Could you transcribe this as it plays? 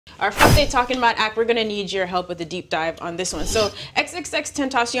our Fuck They Talking About act, we're gonna need your help with the deep dive on this one. So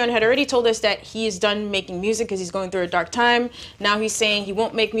XXXTentacion had already told us that he is done making music because he's going through a dark time. Now he's saying he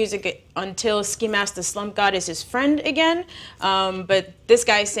won't make music until Ski Master Slump God is his friend again. But this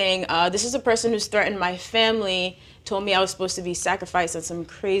guy's saying, this is a person who's threatened my family, told me I was supposed to be sacrificed on some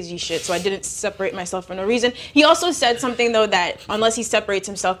crazy shit, so I didn't separate myself for no reason. He also said something, though, that unless he separates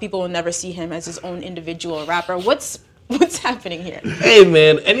himself, people will never see him as his own individual rapper. What's happening here? Hey,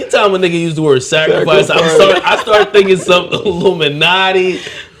 man, anytime a nigga use the word sacrifice, I start thinking some Illuminati,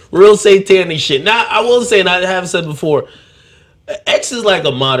 real satanic shit. Now, I will say, and I have said before, X is like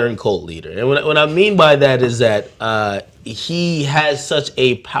a modern cult leader. And what I mean by that is that he has such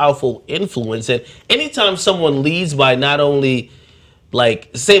a powerful influence. And anytime someone leads by not only, like,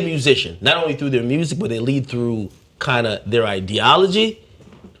 say a musician, not only through their music, but they lead through kind of their ideology,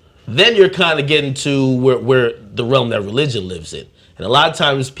 then you're kind of getting to where the realm that religion lives in. And a lot of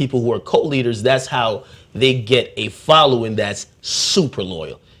times people who are cult leaders, that's how they get a following that's super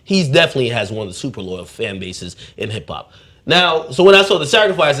loyal. He definitely has one of the super loyal fan bases in hip hop. Now, so when I saw the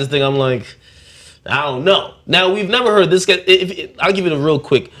sacrifices thing, I'm like, I don't know. Now, we've never heard this guy. I'll give you a real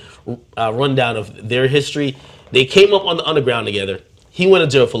quick rundown of their history. They came up on the underground together. He went to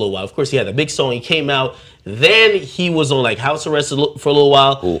jail for a little while. Of course, he had a big song. He came out. Then he was on like house arrest for a little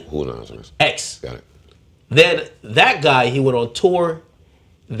while. Who on house arrest? X. Got it. Then that guy, he went on tour.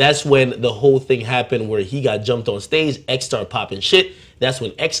 That's when the whole thing happened where he got jumped on stage. X started popping shit. That's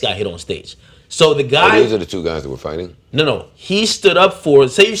when X got hit on stage. So the guy... Oh, these are the two guys that were fighting? No. He stood up for...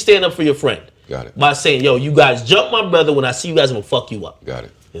 Say you stand up for your friend. Got it. By saying, yo, you guys jump my brother. When I see you guys, I'm going to fuck you up. Got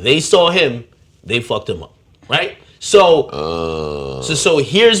it. They saw him. They fucked him up. Right? So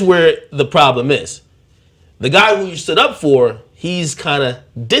here's where the problem is. The guy who you stood up for, he's kind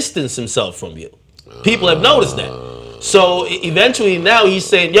of distanced himself from you. People have noticed that. So eventually now he's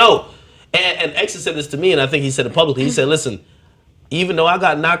saying, yo, and X said this to me, and I think he said it publicly. He said, listen, even though I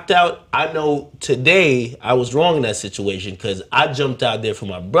got knocked out, I know today I was wrong in that situation because I jumped out there for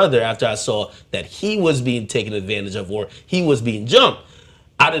my brother after I saw that he was being taken advantage of or he was being jumped.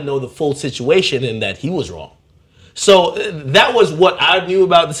 I didn't know the full situation and that he was wrong. So that was what I knew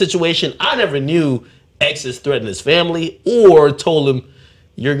about the situation. I never knew X is threatening his family or told him,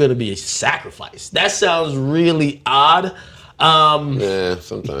 you're going to be sacrificed. That sounds really odd. Yeah,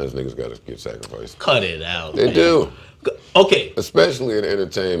 sometimes niggas got to get sacrificed. Cut it out. They do. Okay. Especially in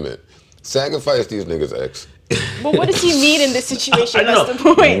entertainment. Sacrifice these niggas, X. But what does he mean in this situation? That's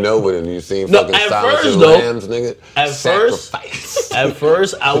the point. You know what? And you seen fucking Silence of the Lambs, nigga? At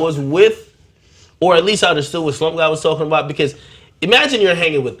first, I was with, or at least I understood what Slump Guy was talking about, because imagine you're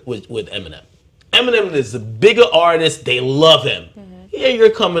hanging with Eminem. Eminem is a bigger artist. They love him. Yeah, you're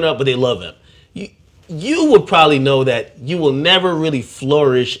coming up, but they love him. You would probably know that you will never really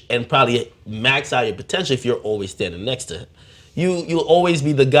flourish and probably max out your potential if you're always standing next to him. You'll always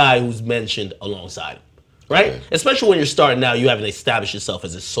be the guy who's mentioned alongside him, right? Okay. Especially when you're starting out, you haven't established yourself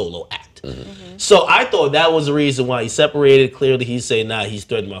as a solo act. So I thought that was the reason why he separated. Clearly, he's saying, nah, he's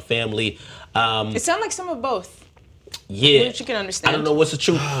threatening my family. It sounds like some of both. Yeah, which you can understand. I don't know what's the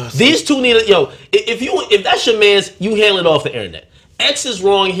truth. These two need if that's your man's, you handle it off the internet. X is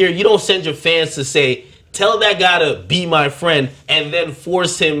wrong here. You don't send your fans to say, tell that guy to be my friend, and then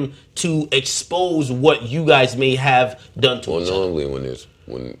force him to expose what you guys may have done to each other. Normally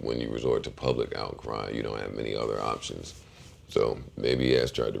when you resort to public outcry, you don't have many other options. So maybe he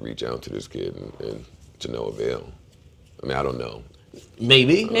has tried to reach out to this kid and to no avail. I mean, I don't know.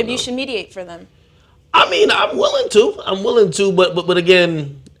 Maybe you should mediate for them. I mean, I'm willing to, but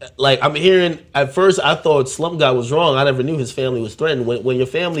again, like I'm hearing, at first I thought Slump Guy was wrong. I never knew his family was threatened. When your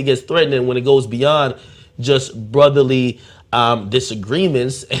family gets threatened and when it goes beyond just brotherly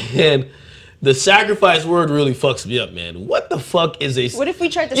disagreements, and the sacrifice word really fucks me up, man. What the fuck is a... What if we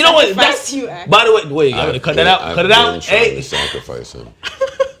tried to sacrifice you, Act? By the way, wait, I'm gonna cut that out. Cut it out. Hey, to sacrifice him.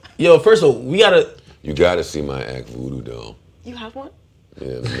 Yo, first of all, You gotta see my Act voodoo doll. You have one?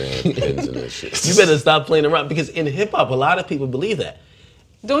 Yeah, mad pins and that shit. You better stop playing around, because in hip hop, a lot of people believe that.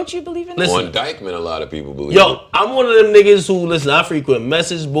 Don't you believe in that? On Dykeman, a lot of people believe Yo, I'm one of them niggas who, listen, I frequent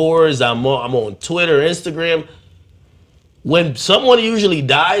message boards. I'm on Twitter, Instagram. When someone usually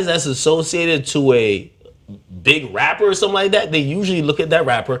dies that's associated to a big rapper or something like that, they usually look at that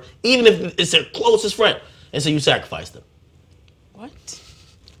rapper, even if it's their closest friend, and say you sacrificed them. What?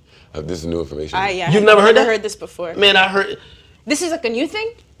 This is new information. Yeah, You've never heard that? I've heard this before. Man, I heard... This is like a new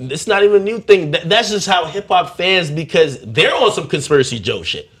thing? It's not even a new thing. That's just how hip-hop fans, because they're on some conspiracy Joe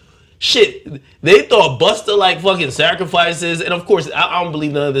shit. Shit, they thought Busta like fucking sacrifices, and of course, I don't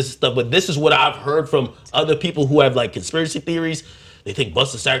believe none of this stuff, but this is what I've heard from other people who have like conspiracy theories. They think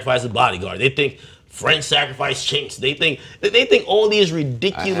Busta sacrificed a bodyguard. They think French sacrificed Chinks. They think all these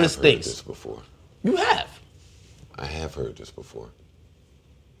ridiculous I have things. heard this before. You have. I have heard this before.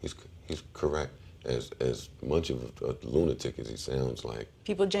 He's correct. As much of a lunatic as he sounds like,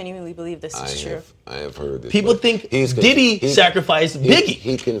 People genuinely believe this is true. I have heard this. People think Diddy sacrificed Biggie.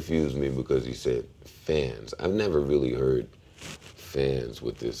 He confused me because he said fans. I've never really heard fans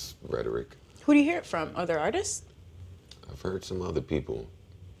with this rhetoric. Who do you hear it from? Other artists? I've heard some other people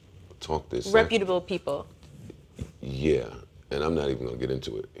talk this. Reputable people. Yeah, and I'm not even gonna get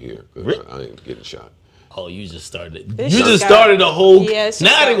into it here because Really? I ain't getting shot. Oh, you just started. This You just just got- started a whole. Yeah, it's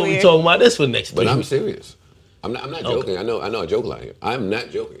just now got they're gonna be weird. talking about this for next But 3 I'm weeks. serious. I'm not joking. I know I joke a lot here. I'm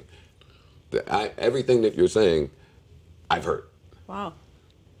not joking. Everything that you're saying, I've heard. Wow.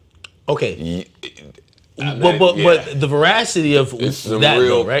 Okay, I'm but not- yeah. but the veracity of It's some that,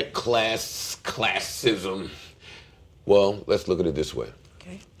 real though, right? classism. Well, let's look at it this way.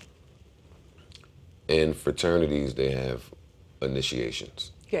 Okay. In fraternities, they have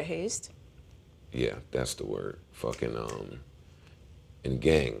initiations. You get hazed? Yeah, that's the word. Fucking in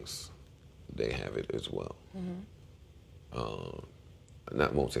gangs, they have it as well.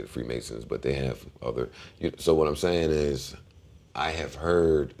 Won't say the Freemasons, but they have other. So what I'm saying is, I have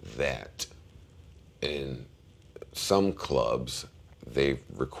heard that in some clubs they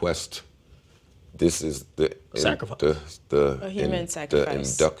request. This is the Sacrifice. A human sacrifice.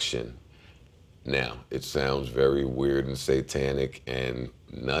 The induction. Now it sounds very weird and satanic and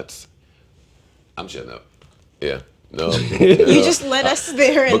nuts. I'm shutting up. Yeah. No. You just led us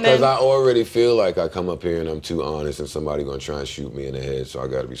there and Because then... I already feel like I come up here and I'm too honest and somebody gonna try and shoot me in the head, so I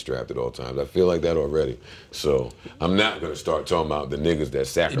gotta be strapped at all times. I feel like that already. So I'm not gonna start talking about the niggas that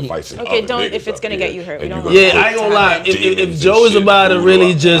sacrificing Okay, other don't niggas if it's up gonna here, get you hurt. We and don't you Yeah, gonna I ain't gonna lie. put If demons Joe and is shit about to voodoo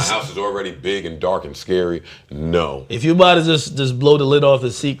really up. just, My house is already big and dark and scary. No. if you about to just blow the lid off the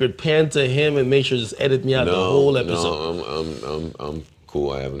secret, pan to him and make sure just edit me out the whole episode. No, I'm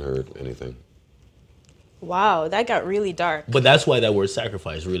cool. I haven't heard anything. Wow, that got really dark. But that's why that word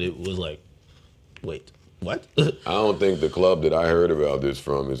sacrifice really was like, wait, what? I don't think the club that I heard about this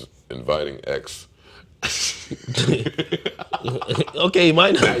from is inviting X. Okay,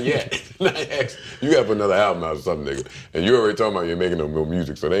 might not. Not yet. Not X. You got to put another album out or something, nigga. And you already talking about you ain't making no more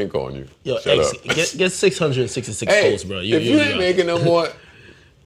music, so they ain't calling you. Yo, Shut X, up. get 666 Hey, posts, bro. if you ain't making no more,